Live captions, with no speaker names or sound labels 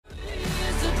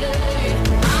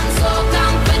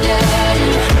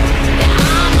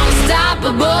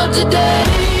of today.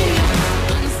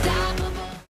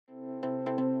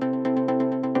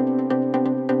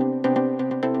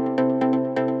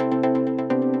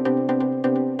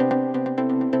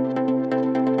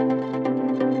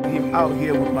 Out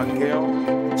here with my girl,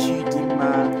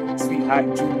 Chidima, sweetheart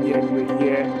Juliet. We're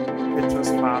here, Petrus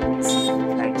Farms,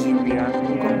 Nigeria. To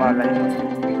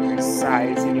be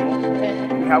precise, you know.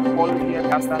 We have quality here,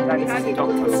 standard. This is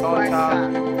Dr. Salter,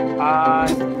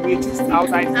 and we're just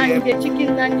outside here. And the chicken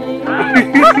nanny.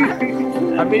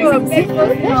 Amazing.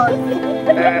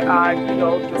 And you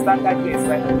know, the standard here is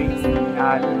like amazing,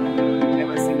 and we've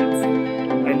never seen it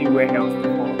anywhere else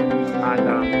before. And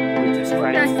we're just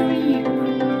trying to.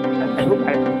 I hope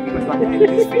because I'm in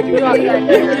this video. Okay,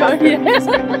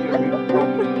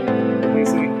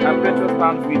 so at Petrus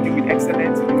Farms we do with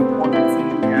excellence, we do quality,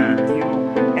 we do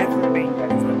everything that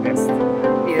is the best.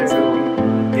 Yeah. So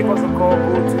give us a call,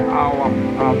 go to our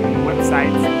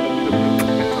website,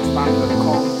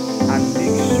 petrusfarms.com, and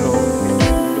make sure you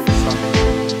do something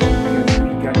because we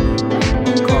got you.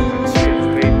 Come and share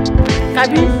today.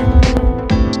 Kabi.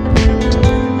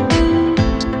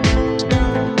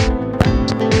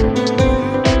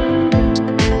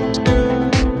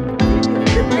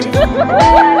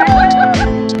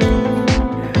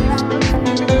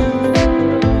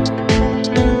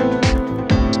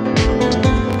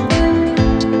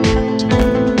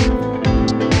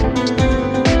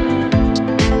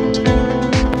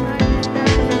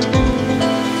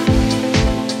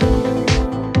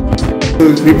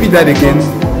 Repeat that again.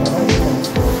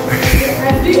 I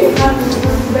think you have to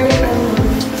be very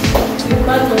honest. The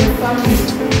part of the family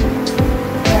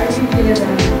are really clear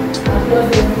and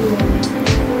across everyone.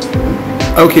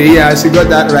 Okay, yeah, so you got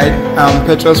that right.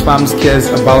 Petrus Farms cares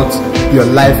about your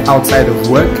life outside of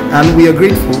work, and we are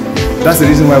grateful. That's the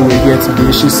reason why we're here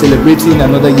today. She's celebrating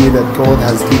another year that God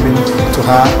has given to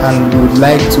her, and we would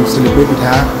like to celebrate with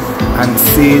her and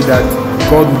say that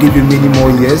God will give you many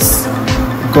more years.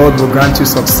 God will grant you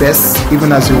success.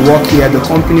 Even as you work here, the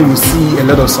company will see a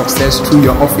lot of success through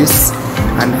your office,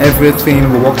 and everything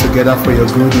will work together for your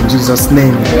good in Jesus'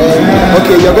 name.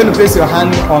 Okay, you're going to place your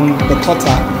hand on the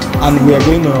cutter, and we are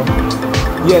going to,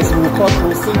 yes,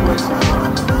 we'll sing words.